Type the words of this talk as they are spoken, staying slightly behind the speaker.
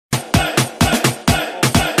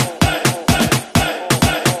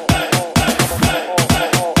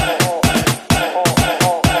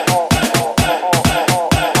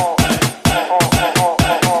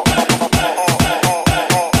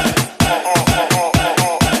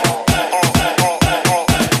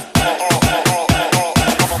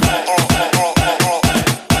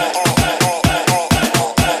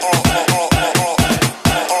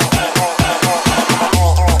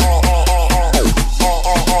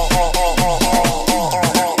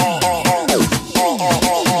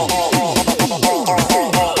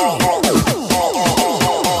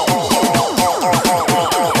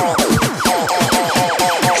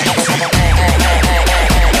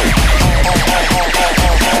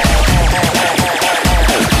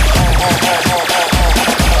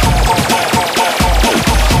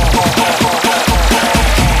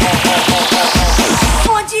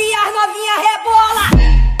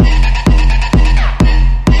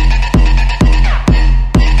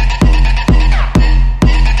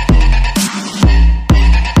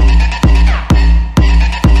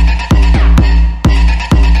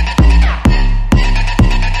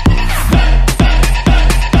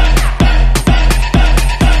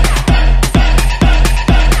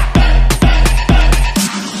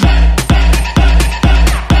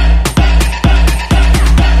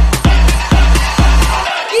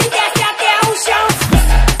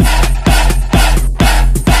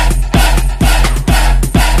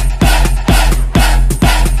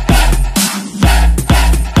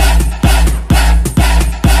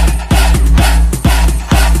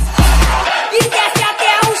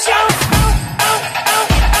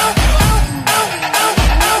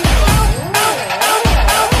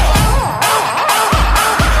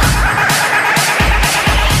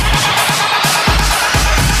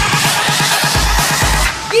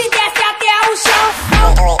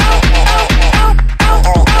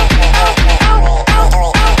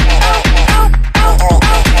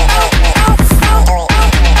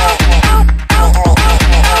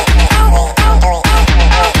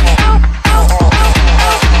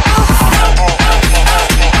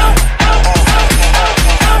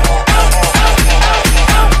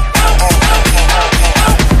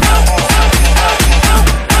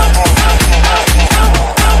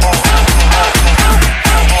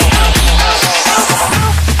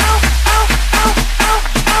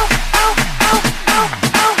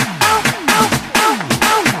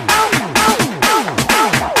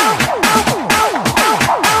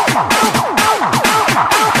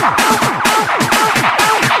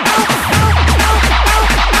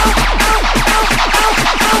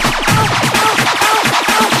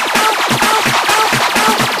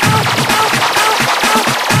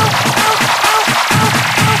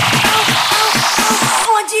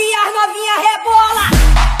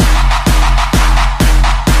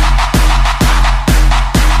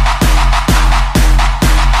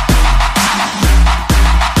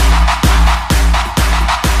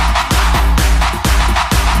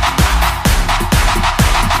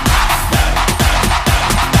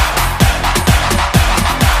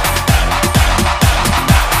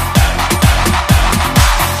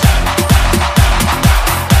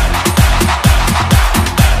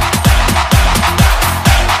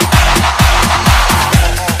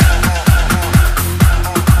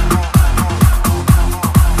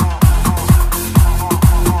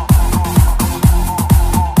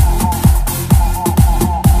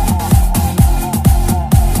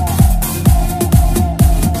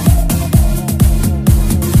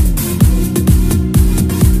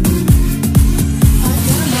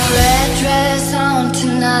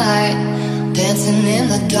dancing in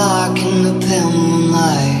the dark in the pale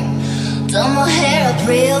moonlight. Done my hair up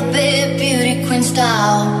real big, beauty queen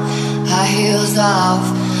style. High heels off,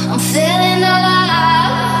 I'm feeling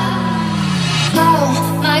alive.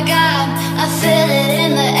 Oh my God, I feel it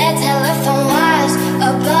in the air. Telephone wires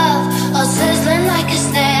above, all sizzling like a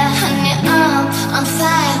snare. Honey, I'm on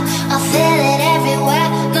fire, I feel it everywhere.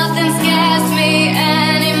 Nothing scares me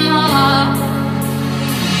anymore.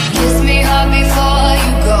 Kiss me hard before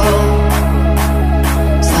you go.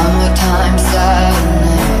 Summertime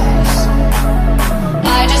sadness.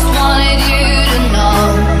 I just wanted you to know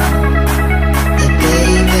that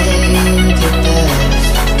baby, you're the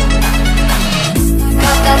best.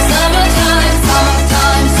 Got that summertime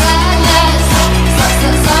sadness.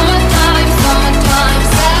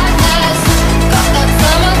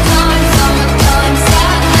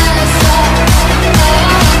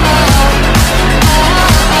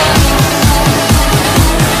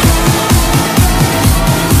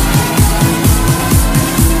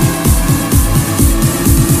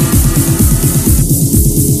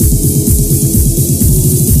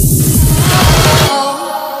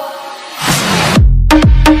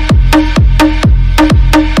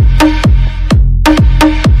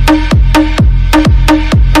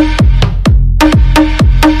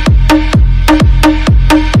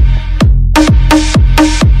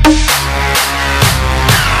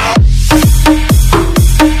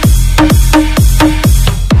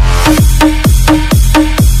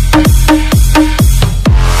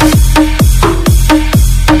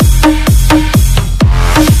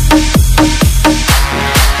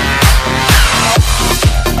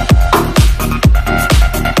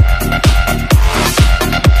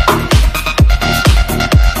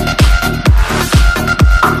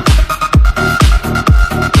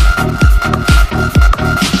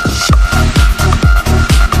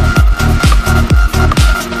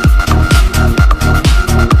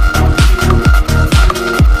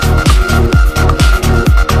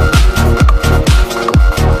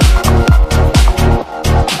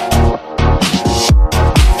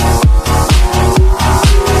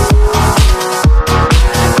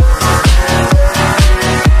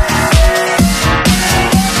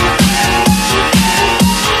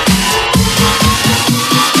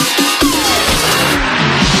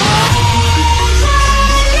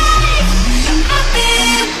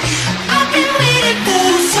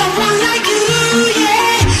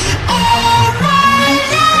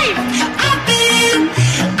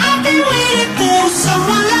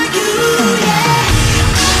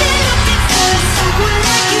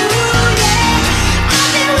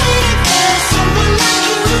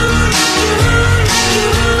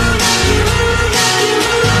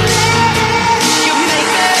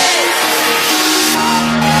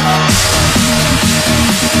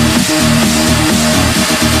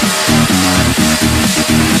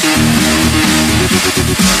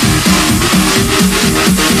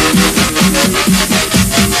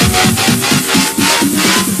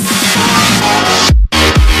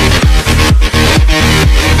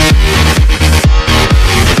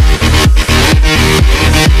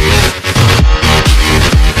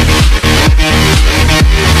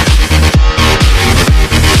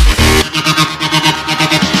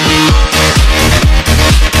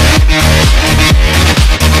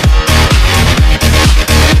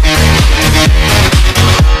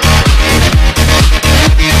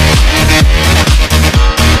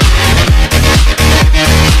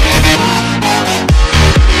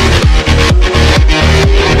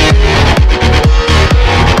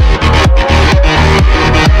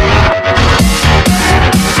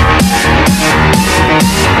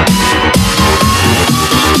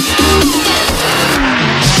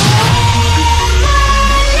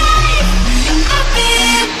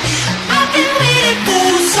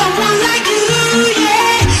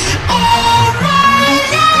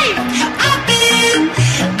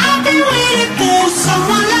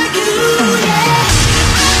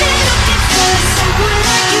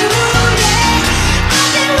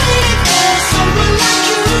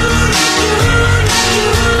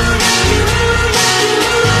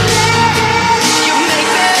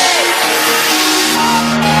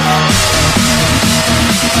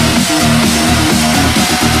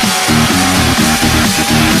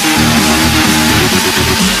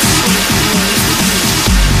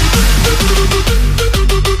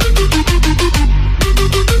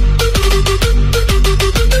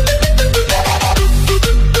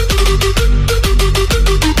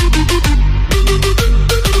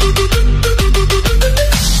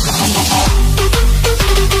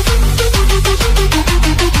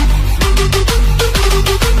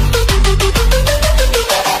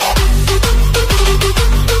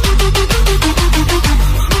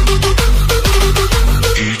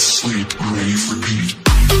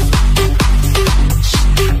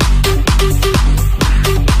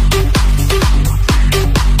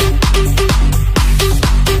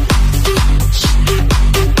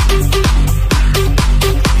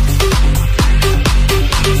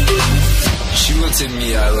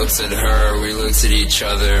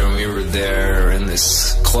 were there in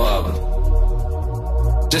this club,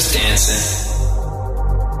 just dancing,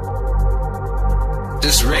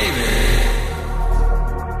 just raving,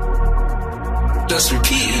 just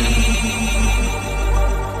repeating.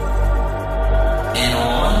 In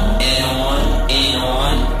one.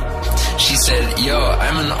 She said, yo,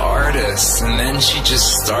 I'm an artist. And then she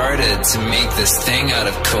just started to make this thing out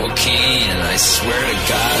of cocaine. And I swear to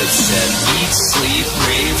God, it said, eat, sleep,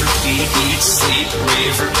 rave, repeat, eat, sleep,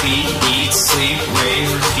 rave, repeat, eat, sleep,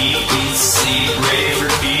 rave, repeat, eat, sleep, rave,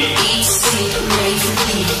 repeat, eat, sleep, rave,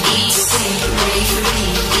 repeat, eat, sleep, rave, repeat,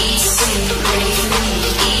 eat, sleep, rave, repeat,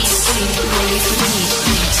 eat, sleep, rave,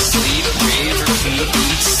 repeat, eat, sleep, rave, repeat,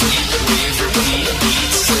 eat, sleep, rave, repeat,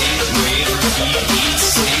 eat, sleep, rave, repeat, eat,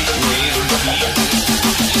 sleep, rave, repeat.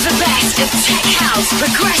 The best of tech house,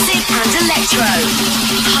 progressive and electro.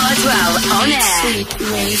 Hardwell on air. Sleep,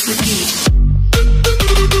 rave, repeat.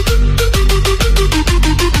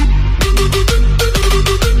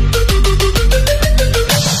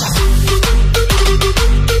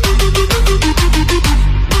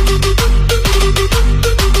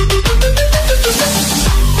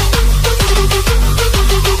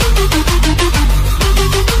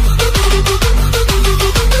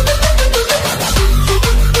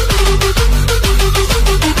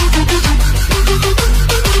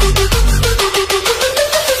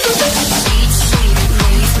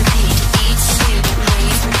 Eat, sleep,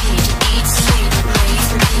 rave, repeat.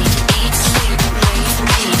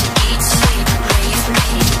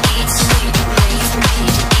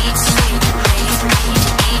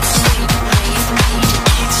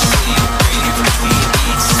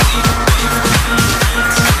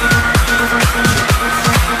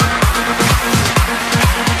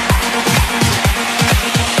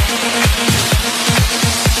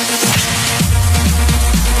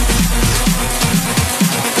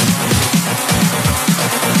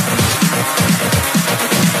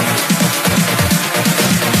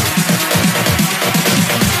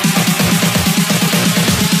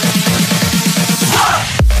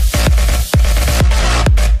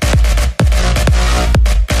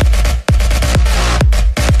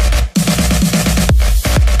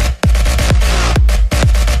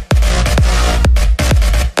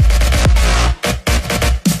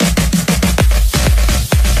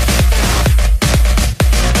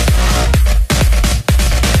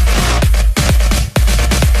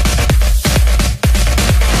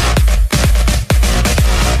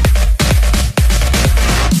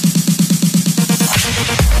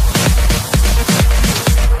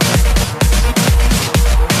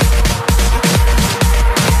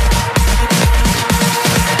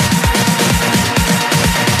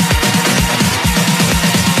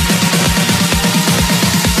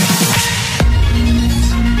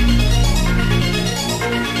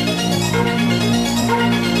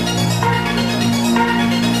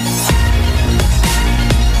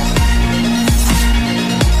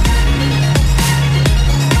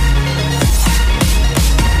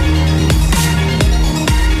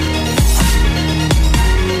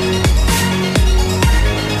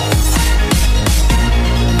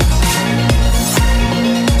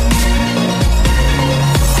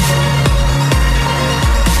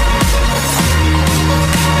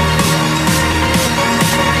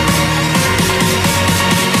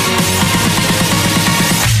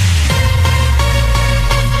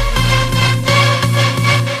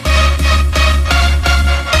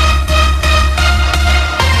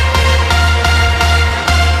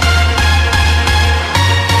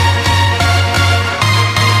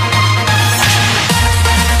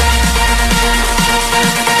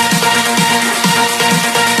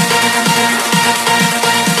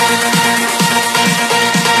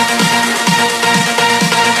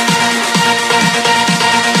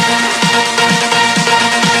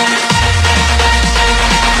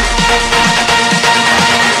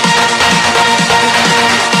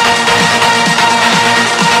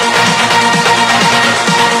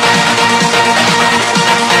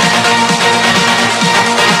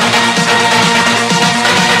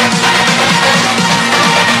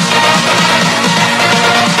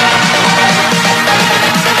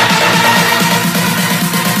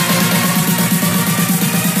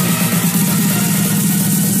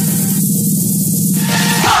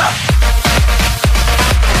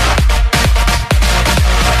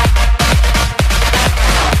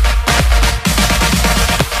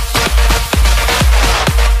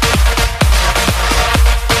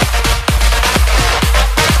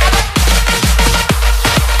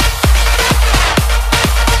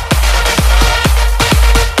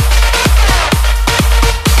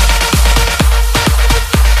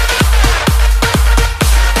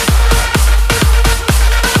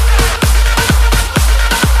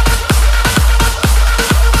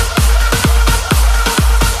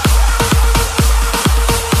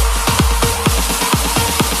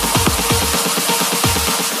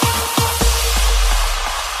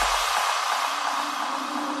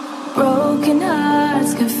 Broken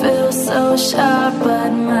hearts can feel so sharp, but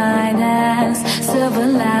mine has silver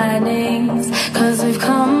linings. 'Cause we've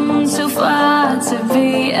come too far to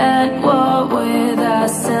be at war with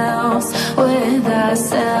ourselves, with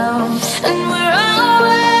ourselves. And we're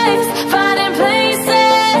always finding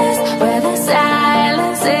places where the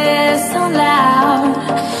silence is so loud.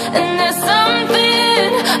 And there's something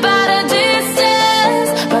about a distance,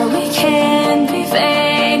 but we can't be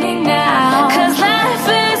fading now. 'Cause life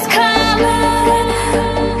is coming,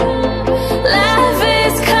 life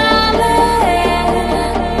is coming.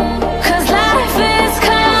 'Cause life is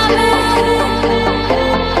coming,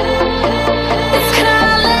 it's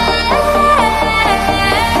coming.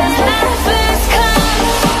 'Cause life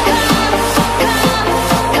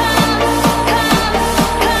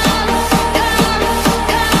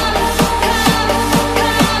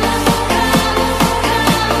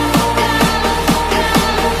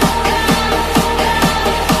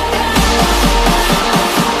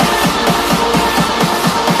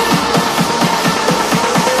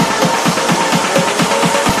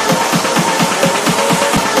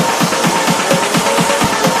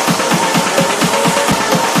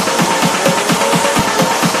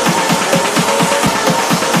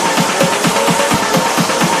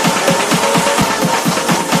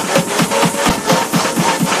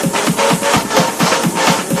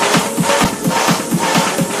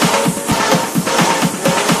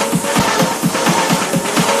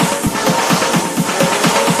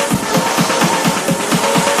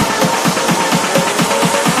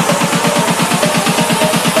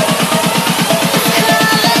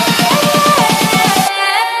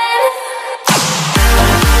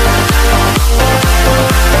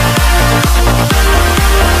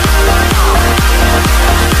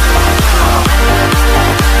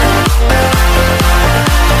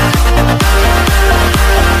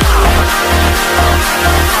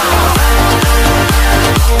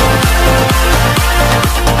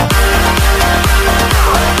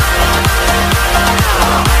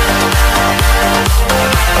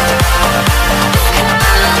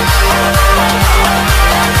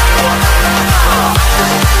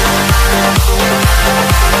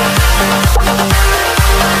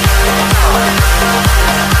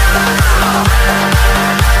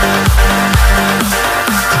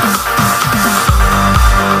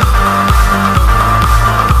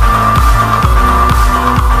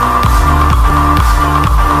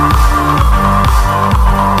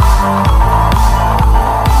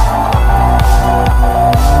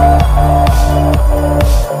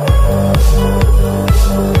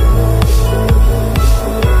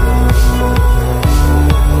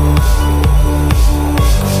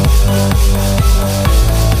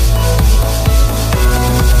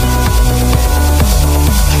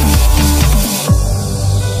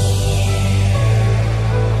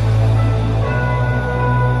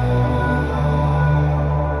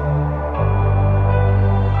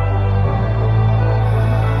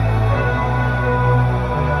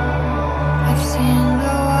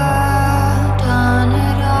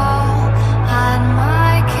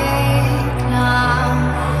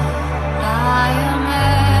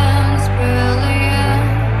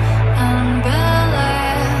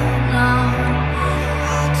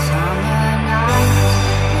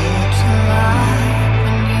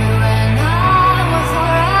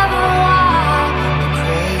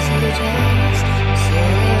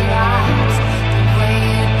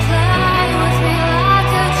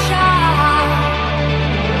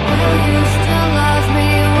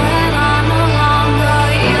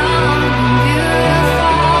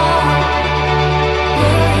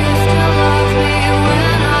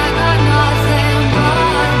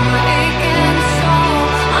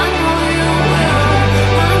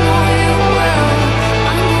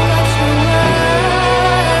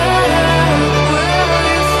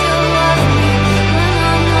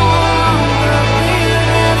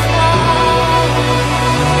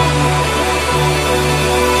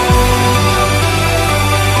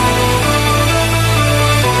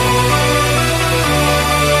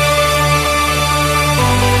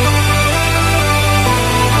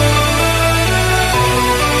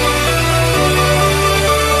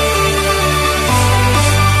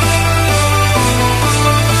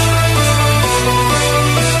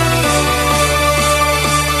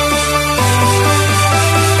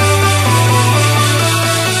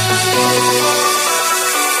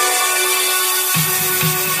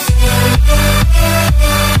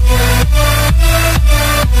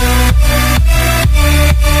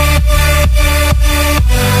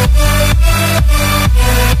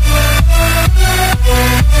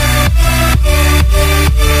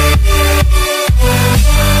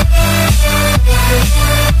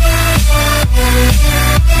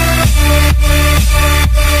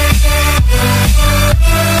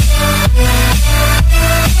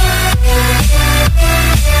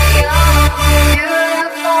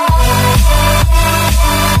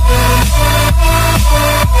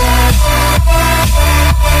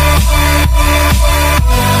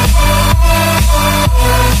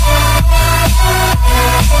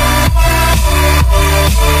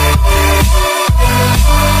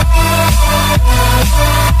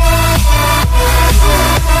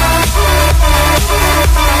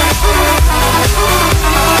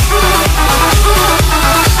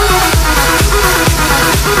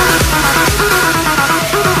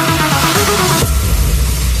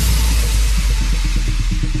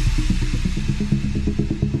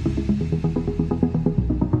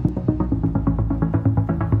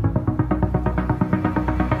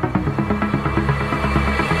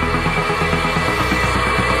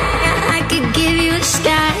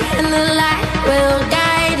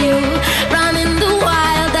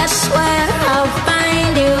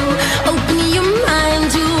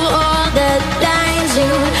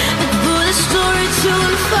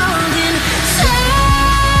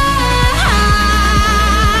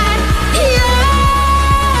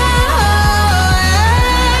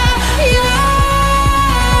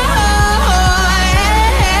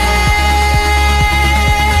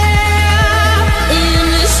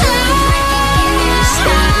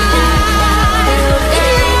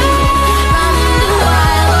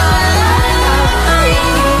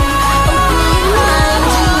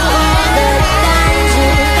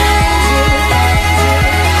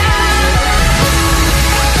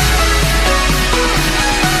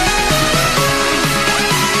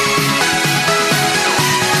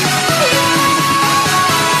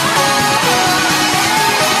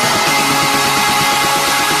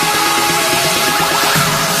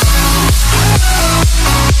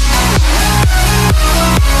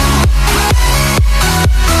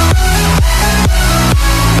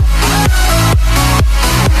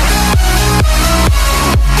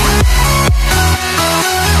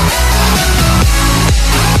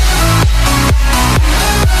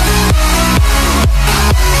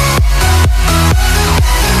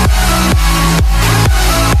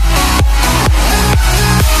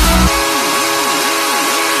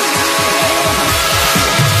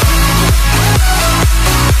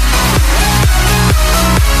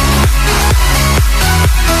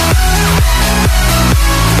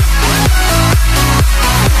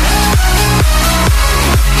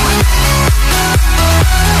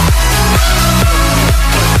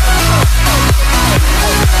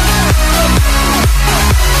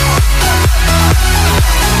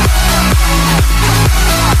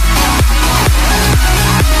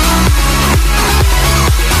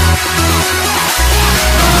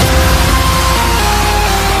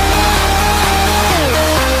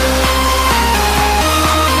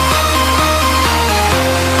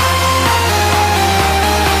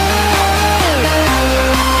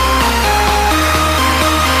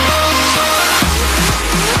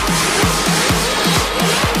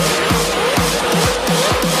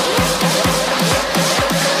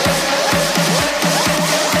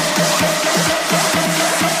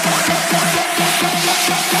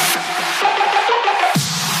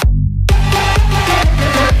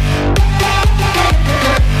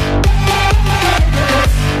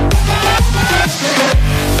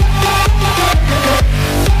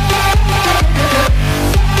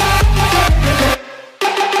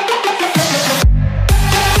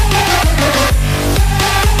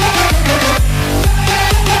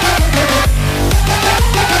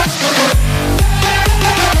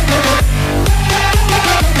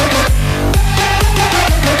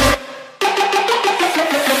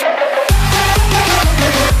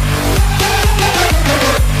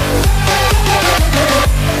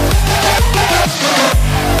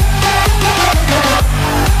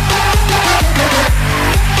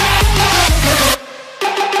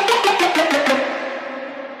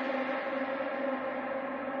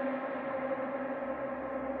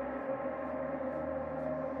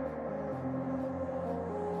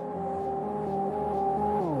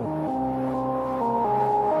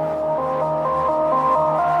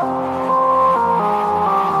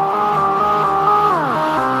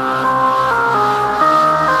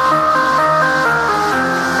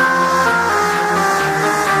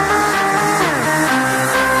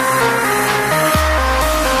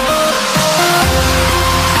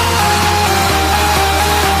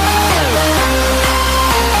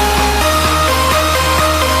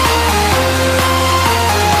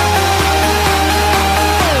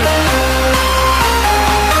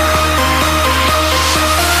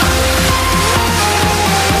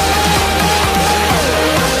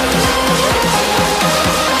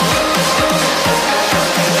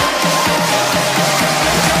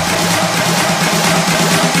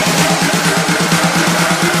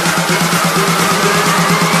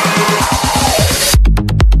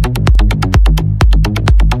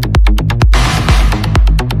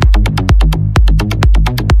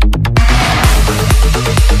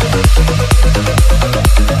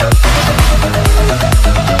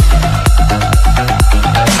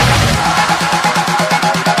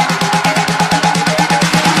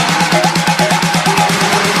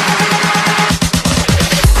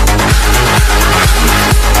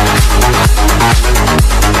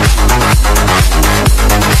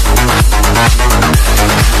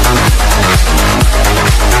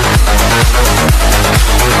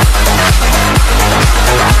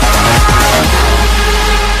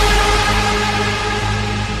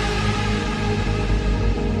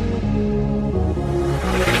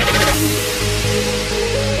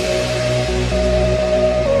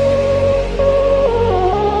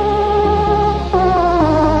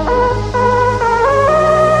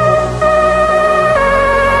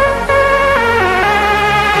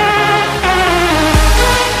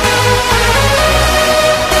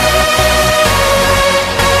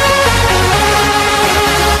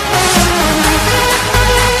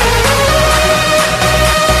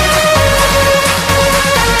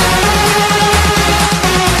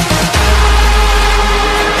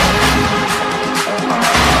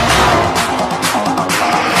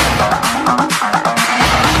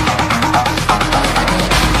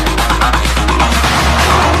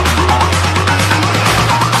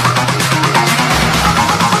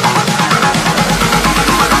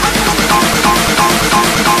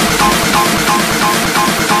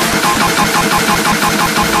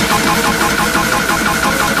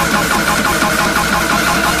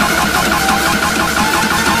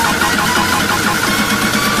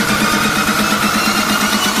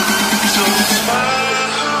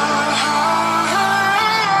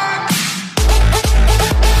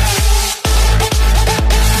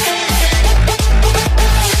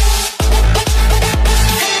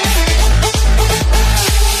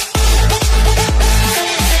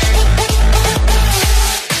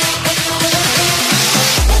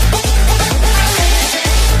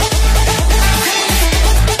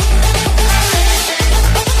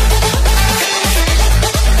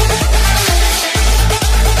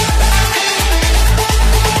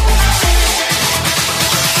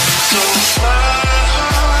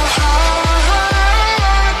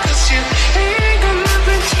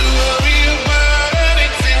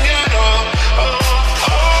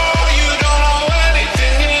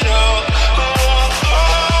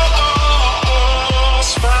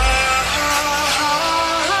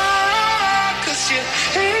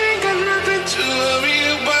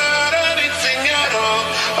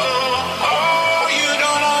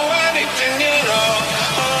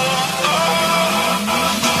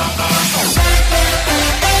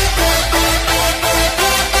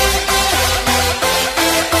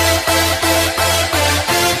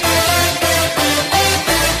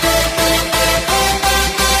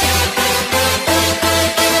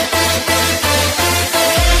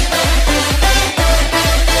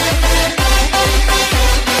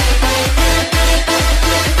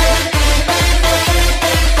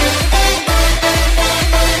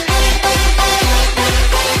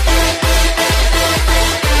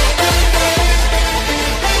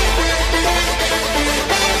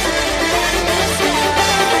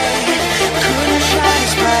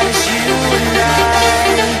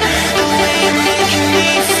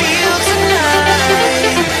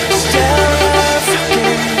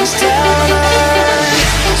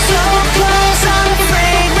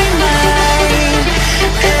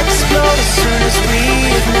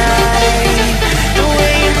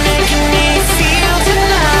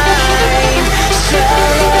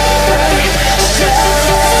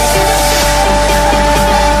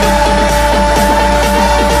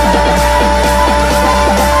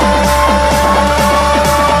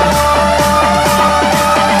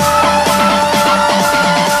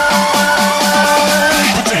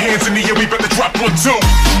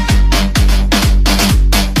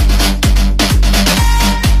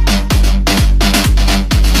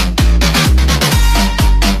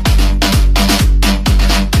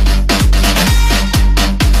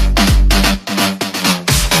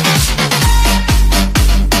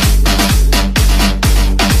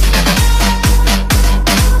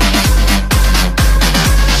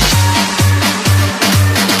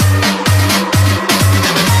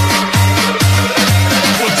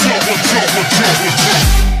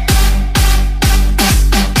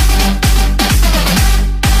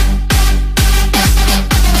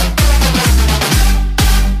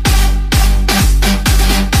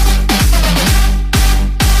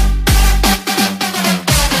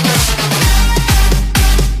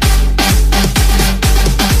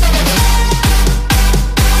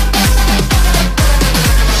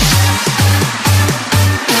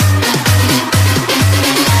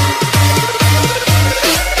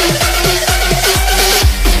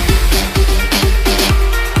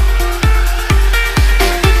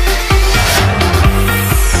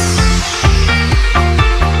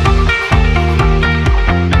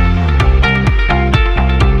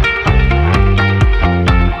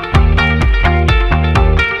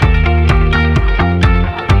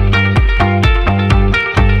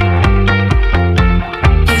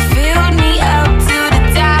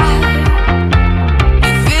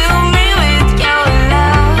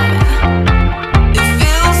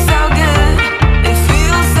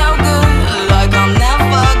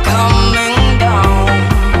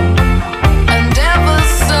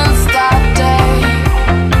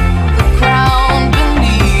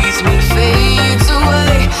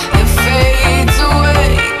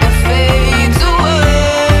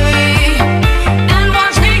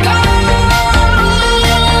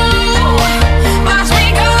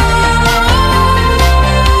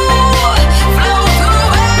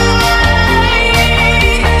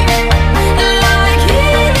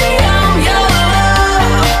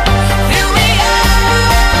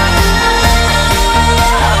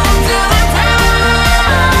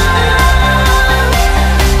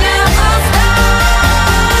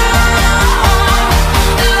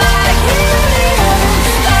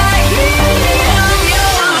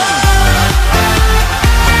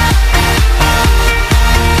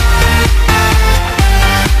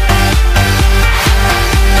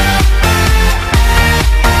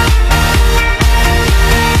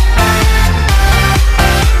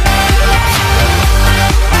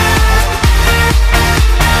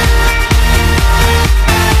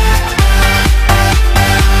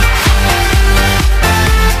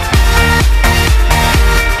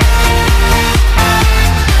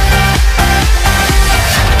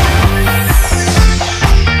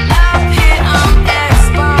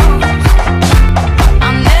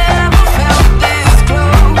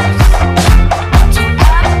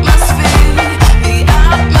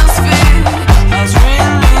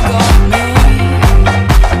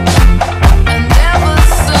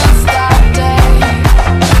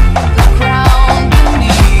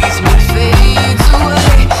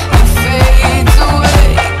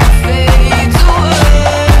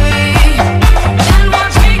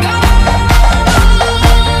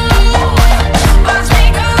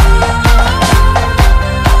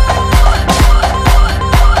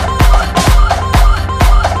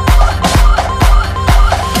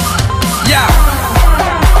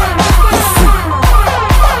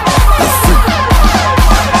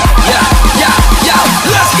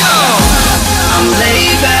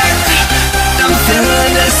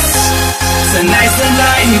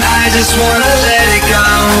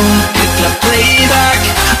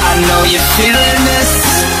know you're feeling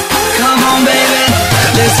this. Come on, baby,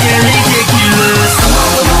 let's get ridiculous.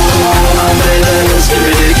 Come on, baby, let's get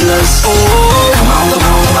ridiculous. Oh, come on,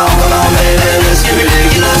 baby, let's get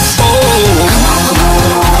ridiculous. Oh, come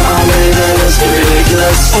on, baby, let's get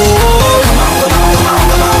ridiculous. Oh, come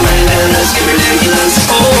on, baby, let's get ridiculous.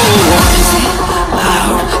 Oh,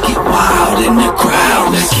 loud, get wild in the crowd.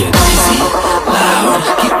 Let's get easy, loud,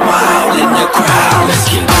 get wild in the crowd. Let's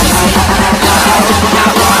get easy, loud, get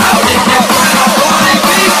wild in the crowd. Party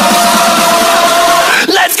people,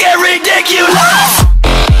 let's get ridiculous.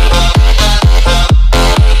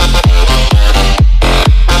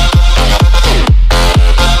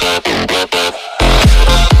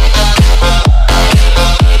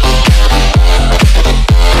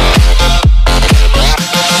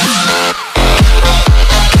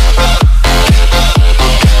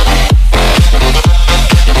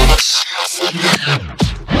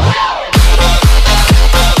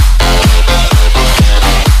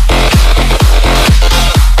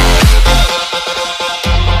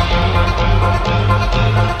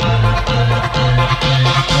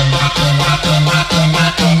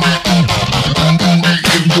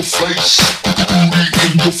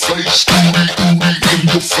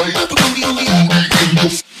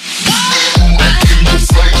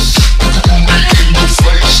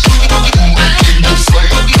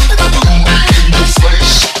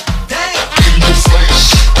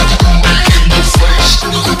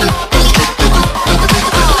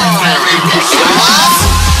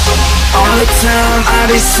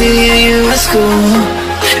 See you at school.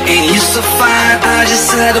 It used to fine, I just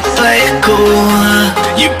had to play it cool.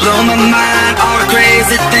 You blow my mind, all the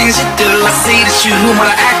crazy things you do. I see that you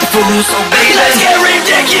wanna act a fool, so baby, let's get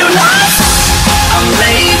ridiculous. I'm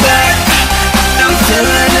laid back, I'm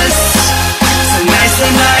feeling this. Tonight's the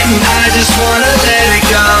night and I just wanna let it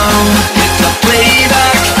go. Hit the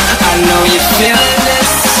playback, I know you're feeling this.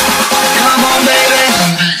 Come on, baby,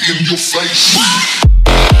 in your face.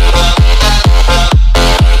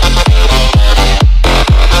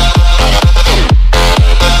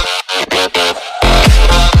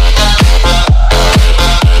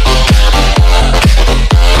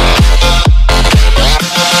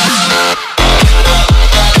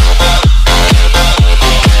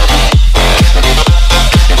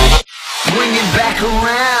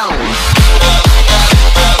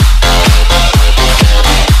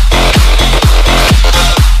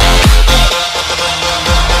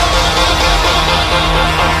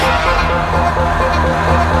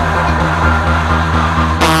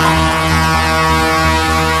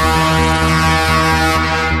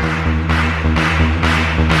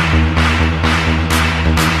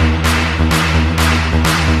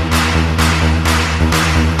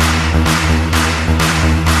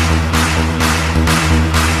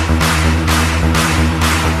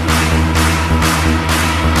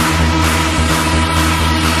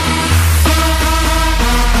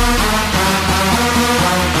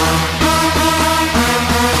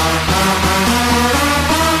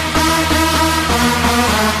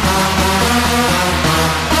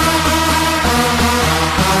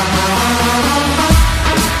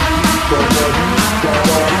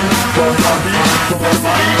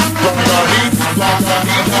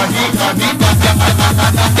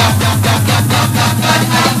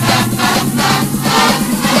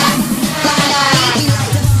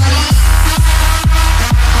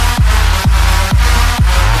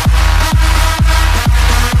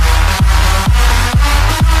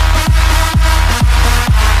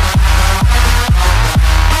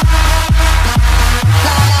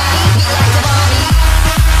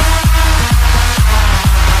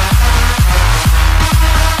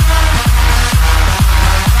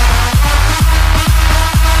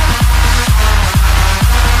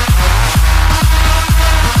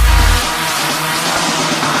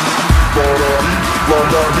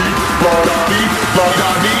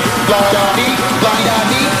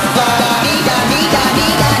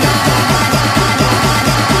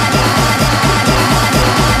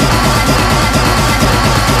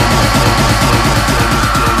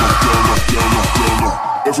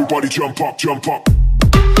 Everybody jump up, jump up.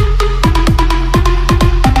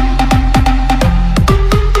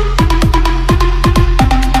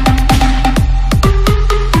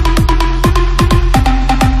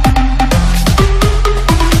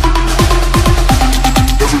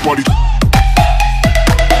 Everybody.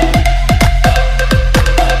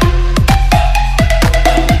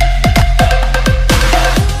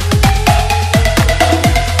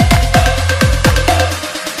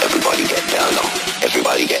 Everybody get down low.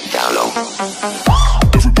 Everybody get down low.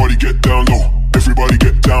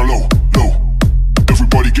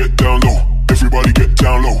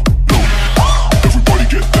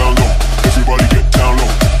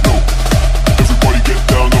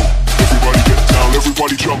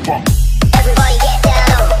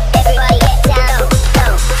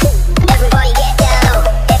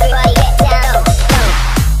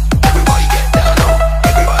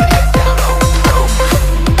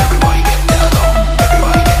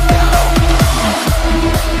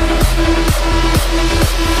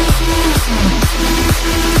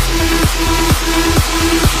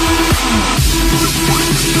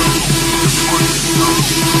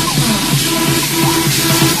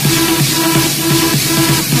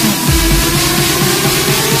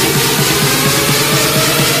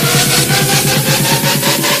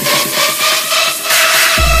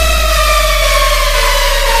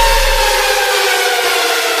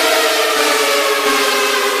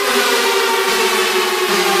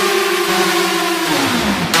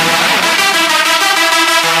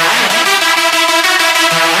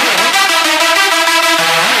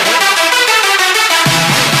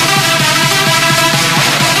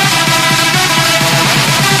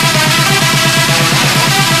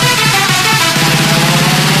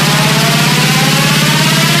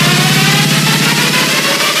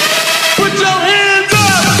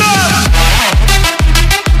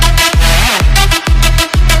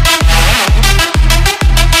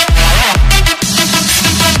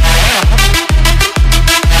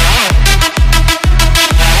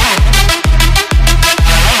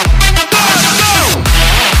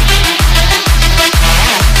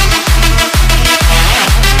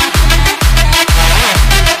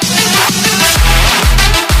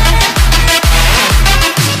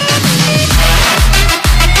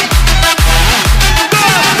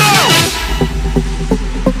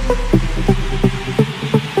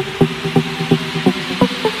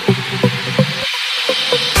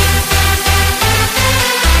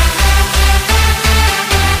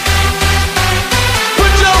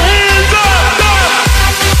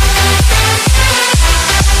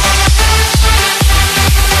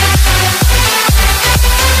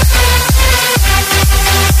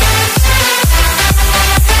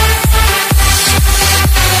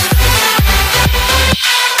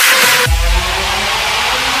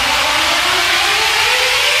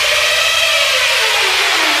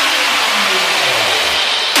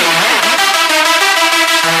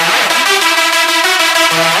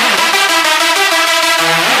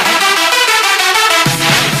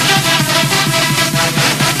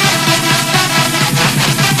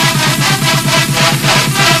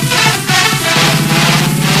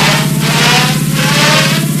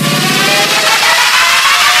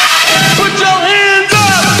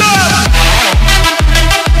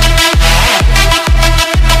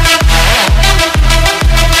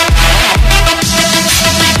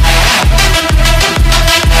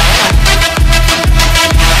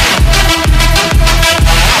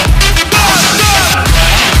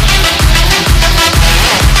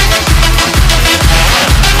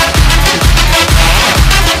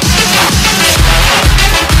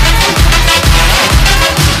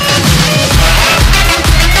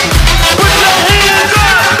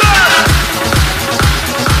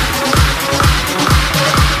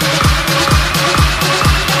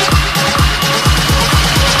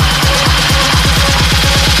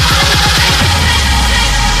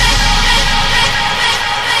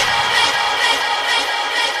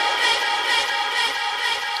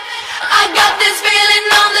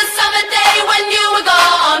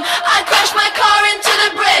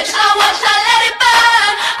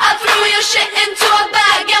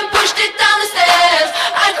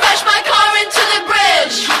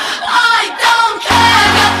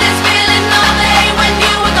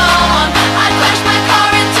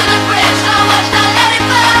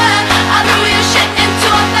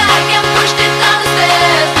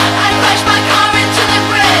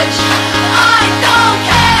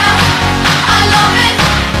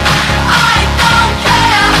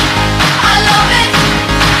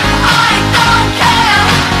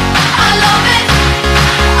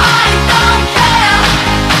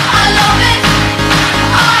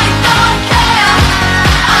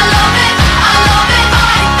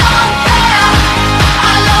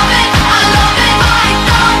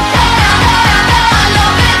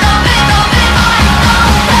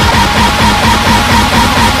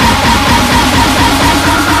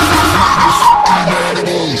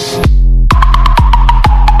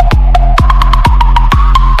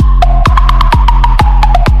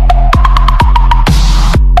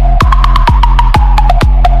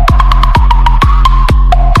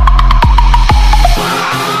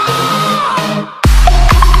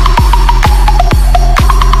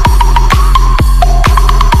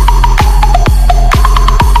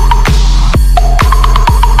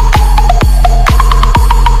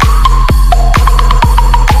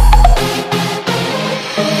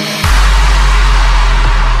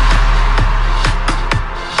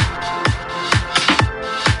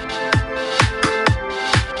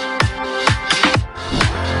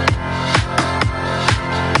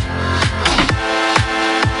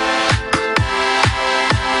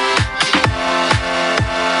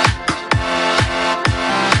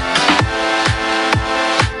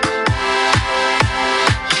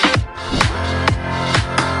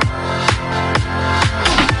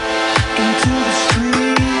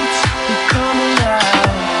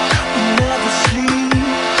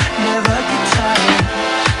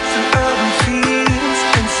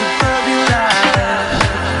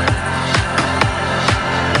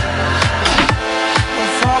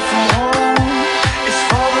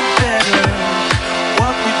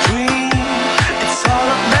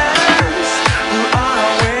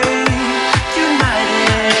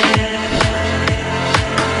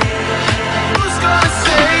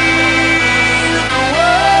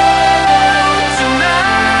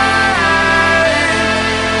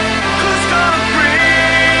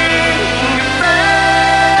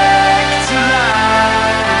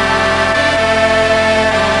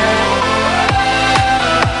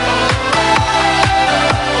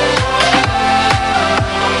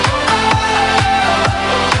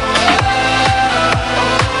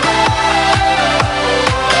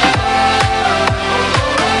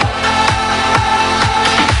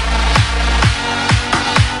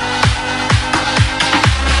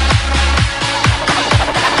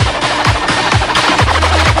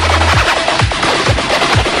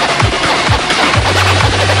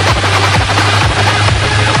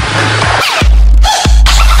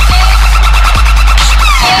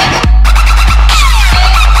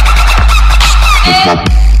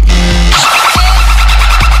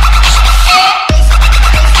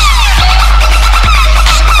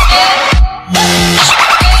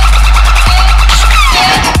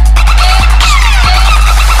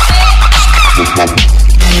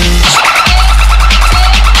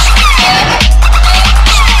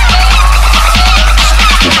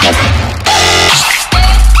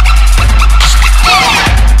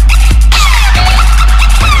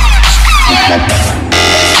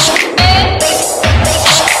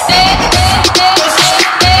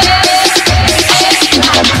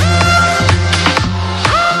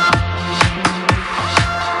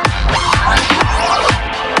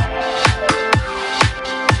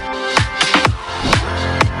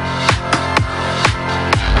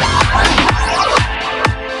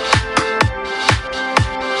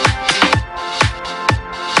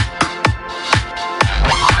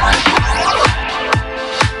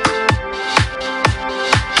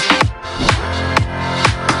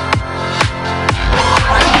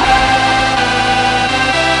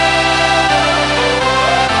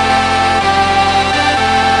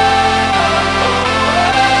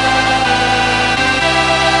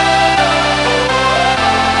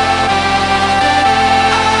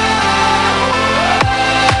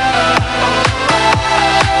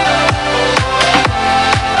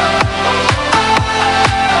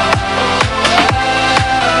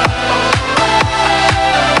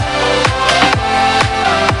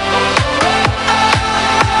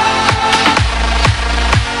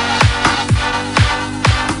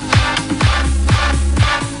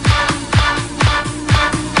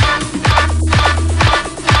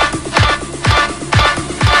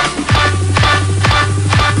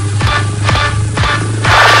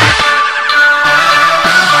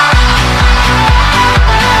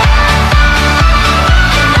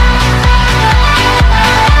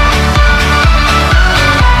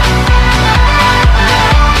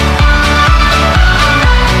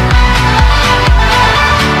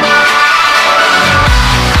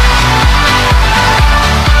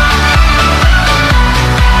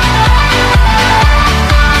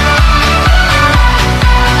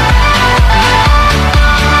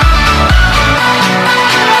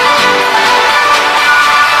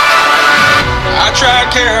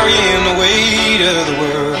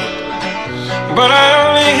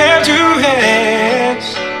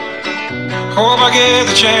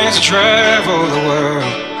 chance to travel the world,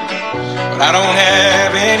 but I don't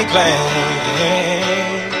have any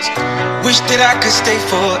plans. Wish that I could stay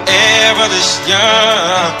forever this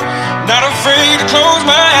young, not afraid to close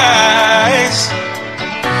my eyes.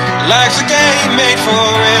 Life's a game made for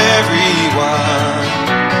everyone,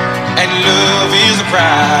 and love is the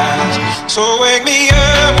prize. So wake me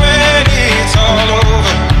up when it's all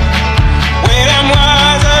over, when I'm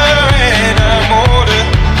wiser and I'm older.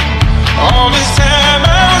 All this time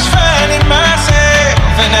I was finding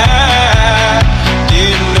myself, and I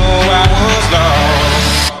didn't know I was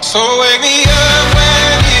lost. So wake me up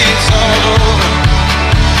when it's all over,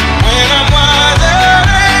 when I'm wiser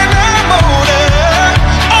and I'm older.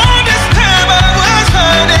 All this time I was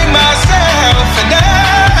finding myself, and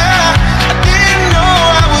I didn't know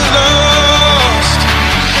I was lost.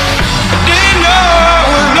 I didn't know I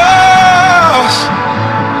was lost.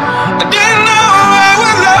 I didn't know I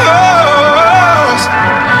was lost.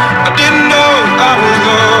 I didn't know I was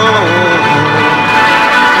lost.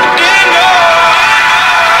 I didn't know.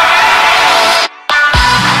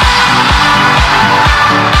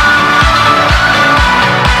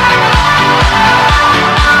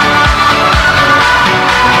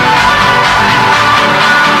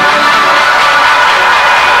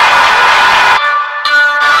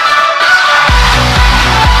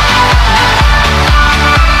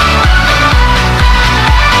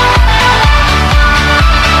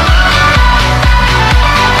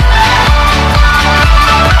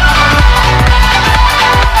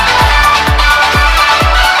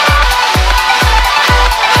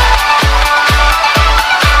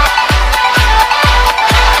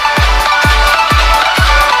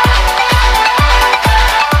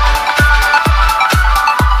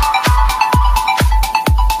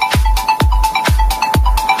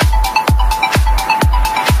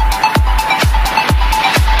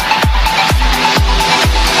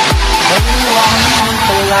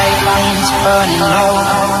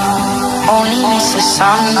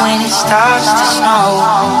 When it starts to snow,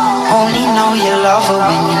 only know you love her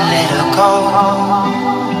when you let her go.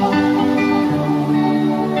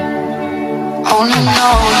 Only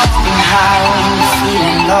know you've been high when you're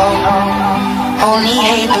feeling low. Only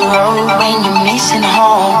hate the road when you're missing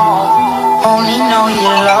home. Only know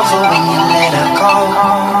you love her when you let her go.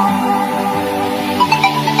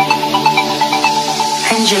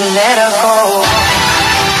 And you let her go.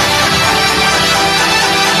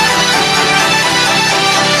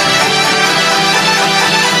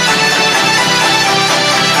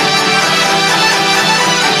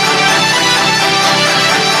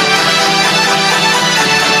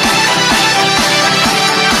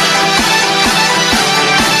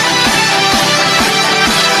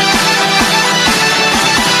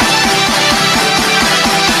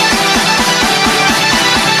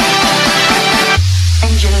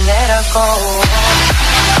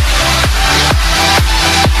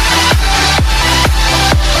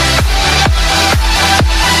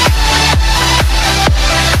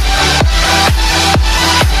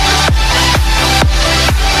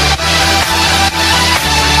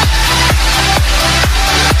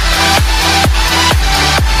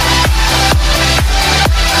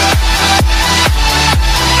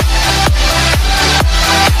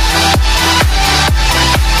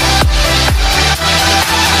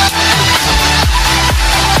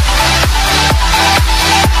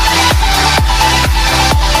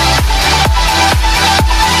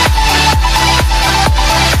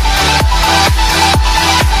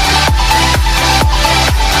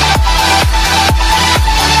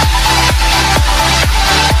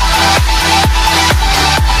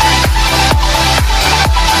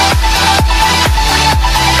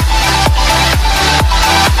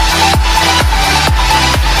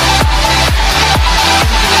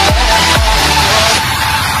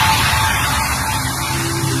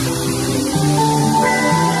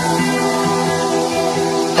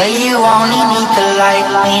 But you only need the light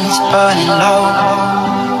when it's burning low.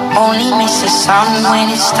 Only miss the sun when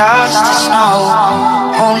it starts to snow.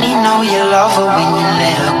 Only know you love her when you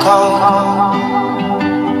let her go.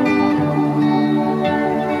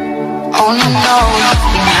 Only know you've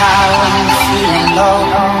been high when you're feeling low.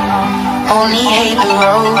 Only hate the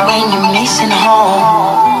road when you're missing home.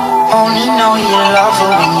 Only know you love her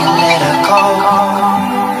when you let her go.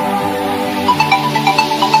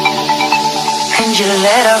 And you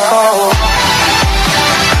let her go.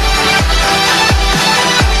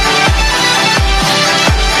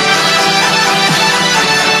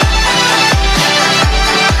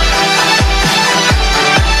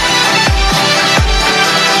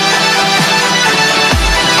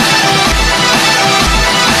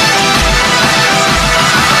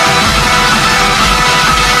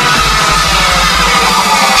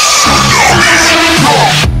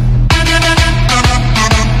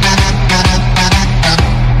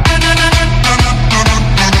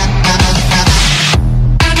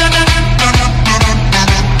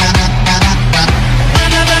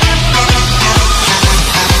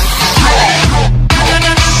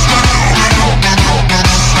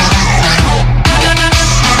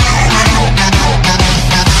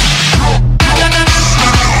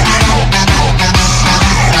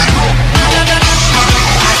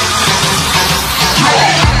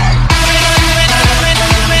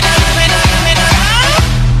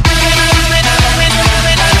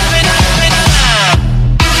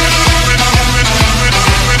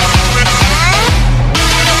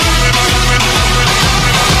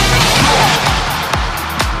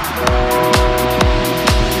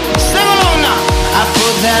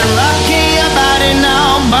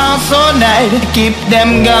 all night. Keep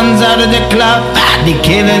them guns out of the club, they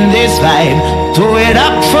killing this vibe. Throw it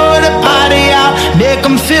up for the party out, make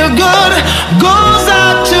them feel good. Goes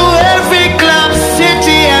out to every club,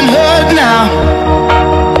 city and hood now.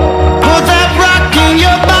 Put that rock in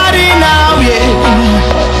your body now,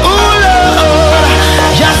 yeah. Ooh Lord,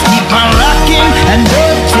 just keep on rocking and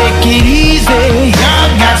don't take it easy.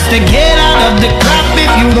 Y'all got to get out of the club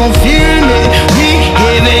if you don't feel me. We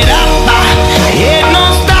give it up, ain't no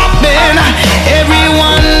stopping.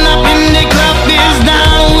 Everyone up in the club is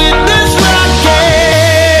down with this rockin'.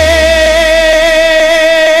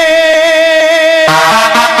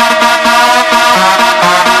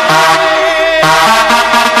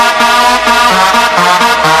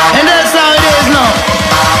 And that's how it is now.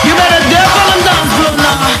 You better dance on the dance floor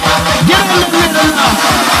now. Get on the rhythm now.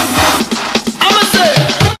 I'ma say.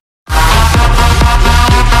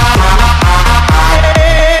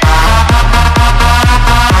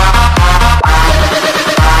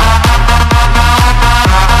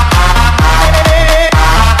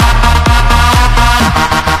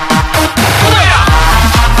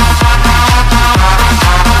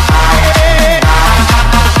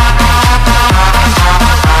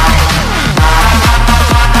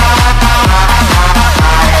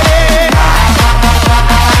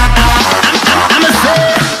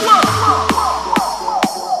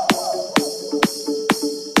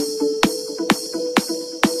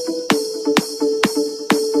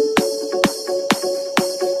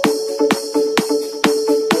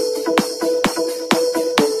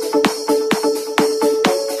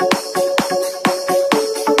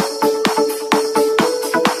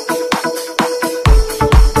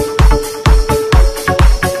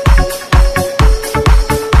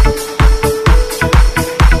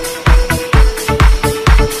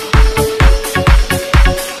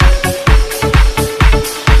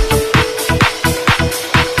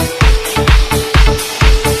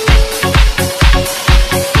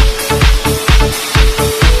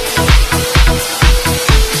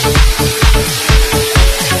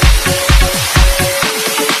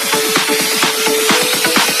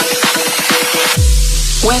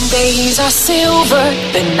 When days are silver,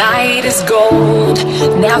 the night is gold.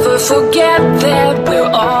 Never forget that we're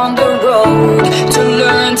on the road to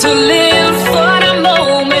learn to live for the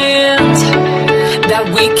moment that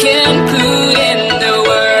we can put in the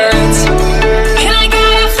words. And I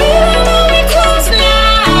got a feeling that we're close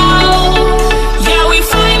now. Yeah, we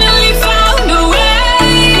finally found a way.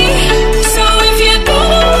 So if you don't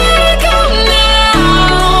know where to go now,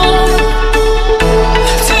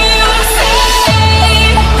 to you say,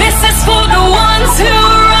 this is for the ones who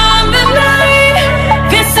run the night.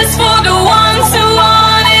 This is for the ones who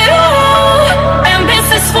want it all. And this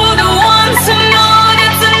is for the ones who know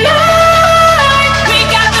that tonight we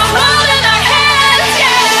got the world in our hands,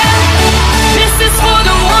 yeah. This is for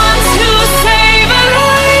the ones who save a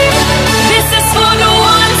life. This is for the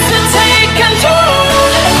ones who take control.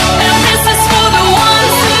 And this is for the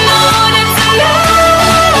ones who know that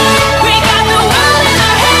tonight we got the world in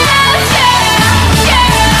our hands, yeah. Yeah,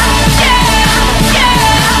 yeah, yeah,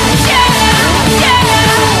 yeah, yeah,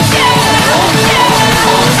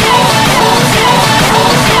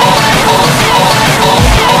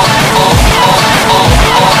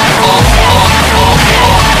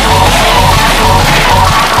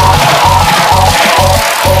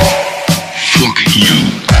 Fuck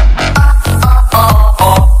you.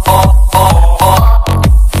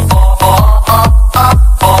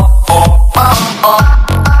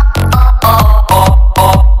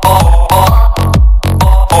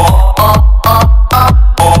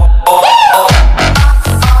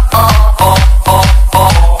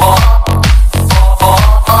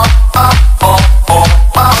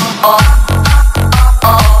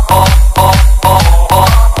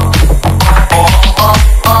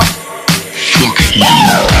 Fuck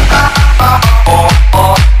you.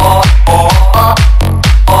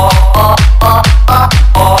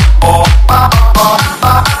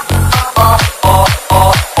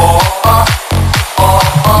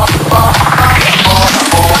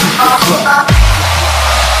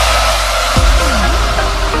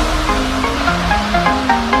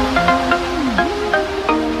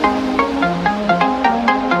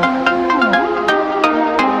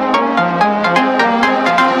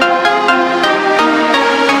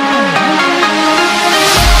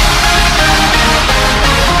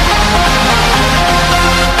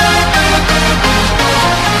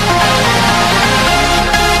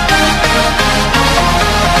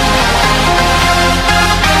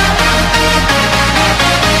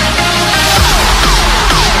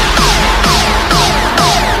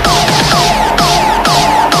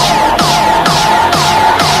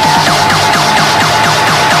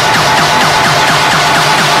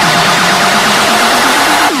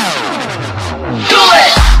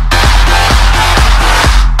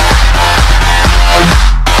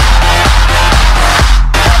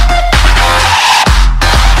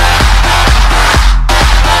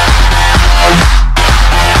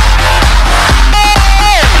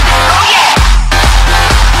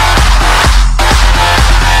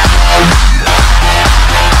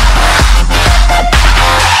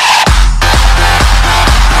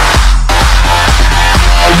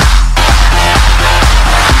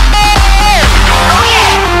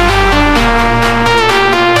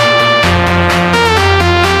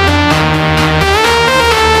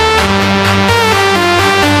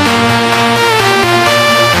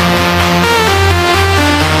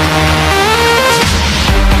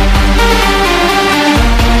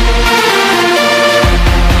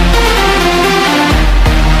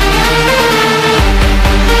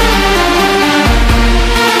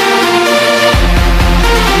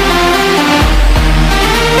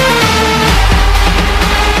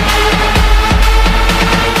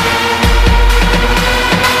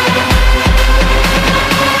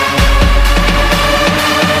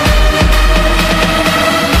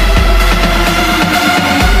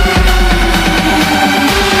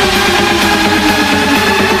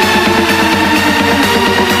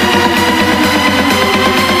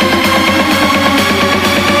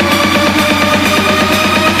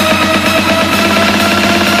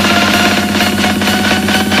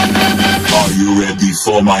 you ready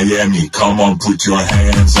for Miami? Come on, put your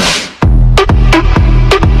hands up.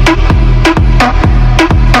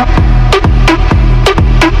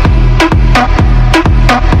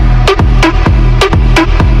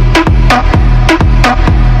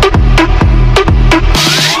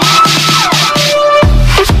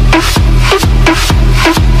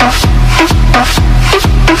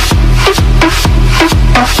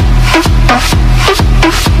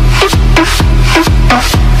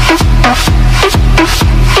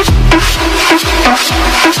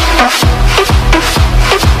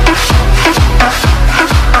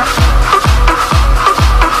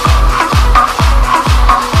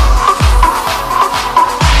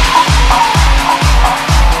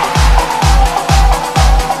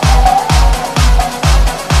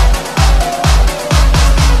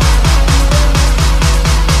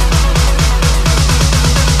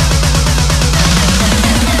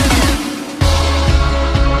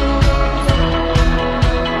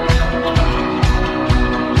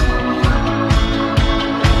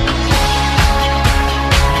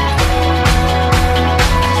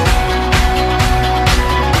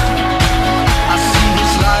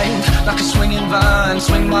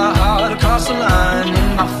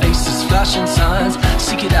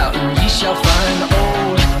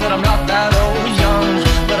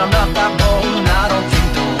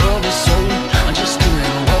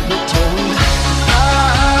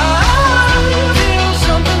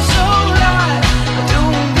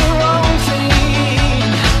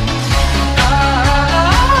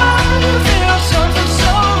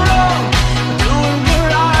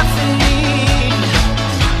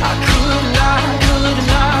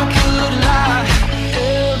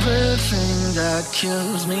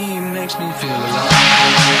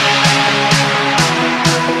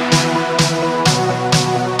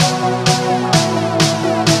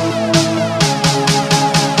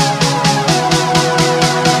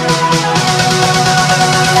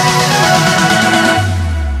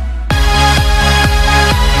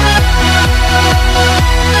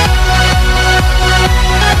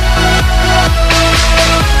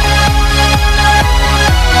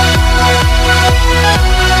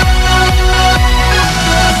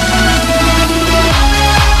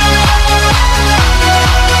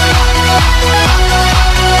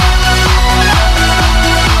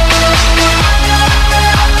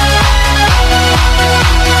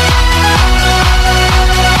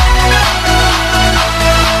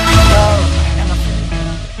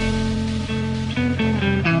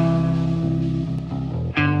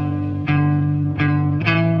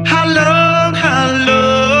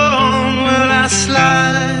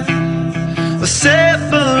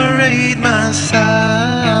 Separate my side.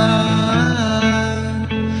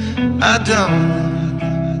 I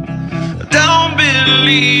don't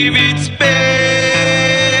believe it's been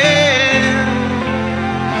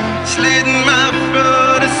slitting my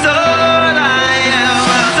throat. It's all I am.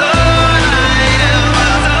 It's all I am.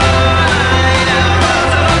 It's all I am.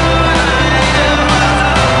 It's all I am.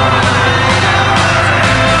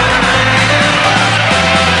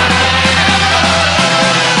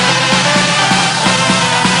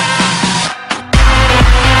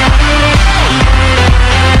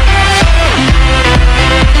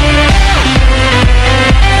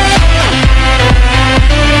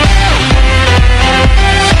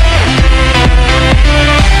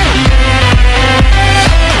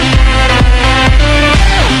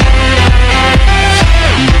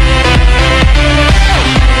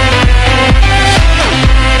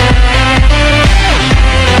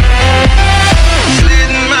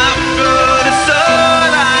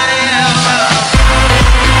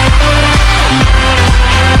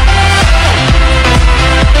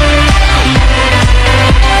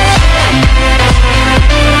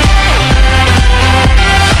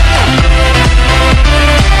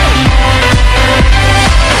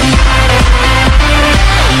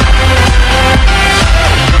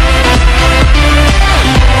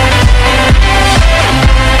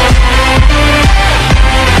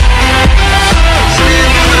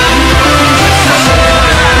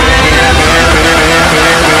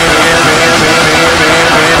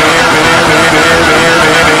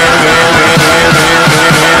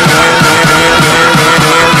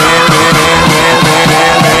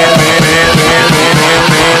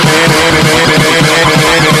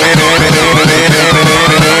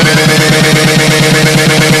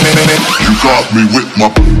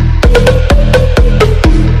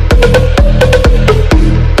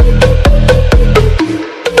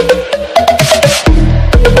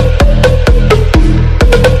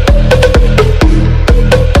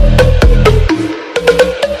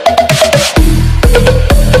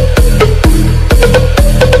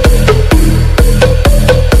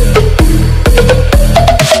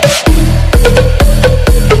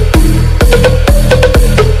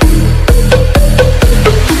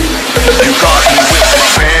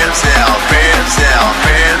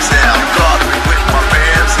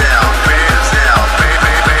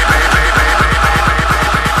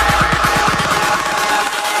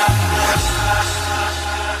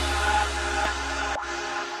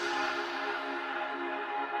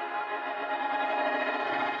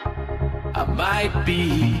 I might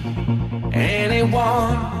be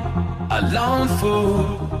anyone, a lone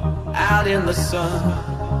fool out in the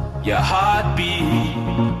sun. Your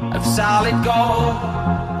heartbeat of solid gold.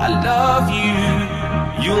 I love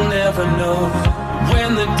you, you'll never know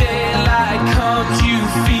when the day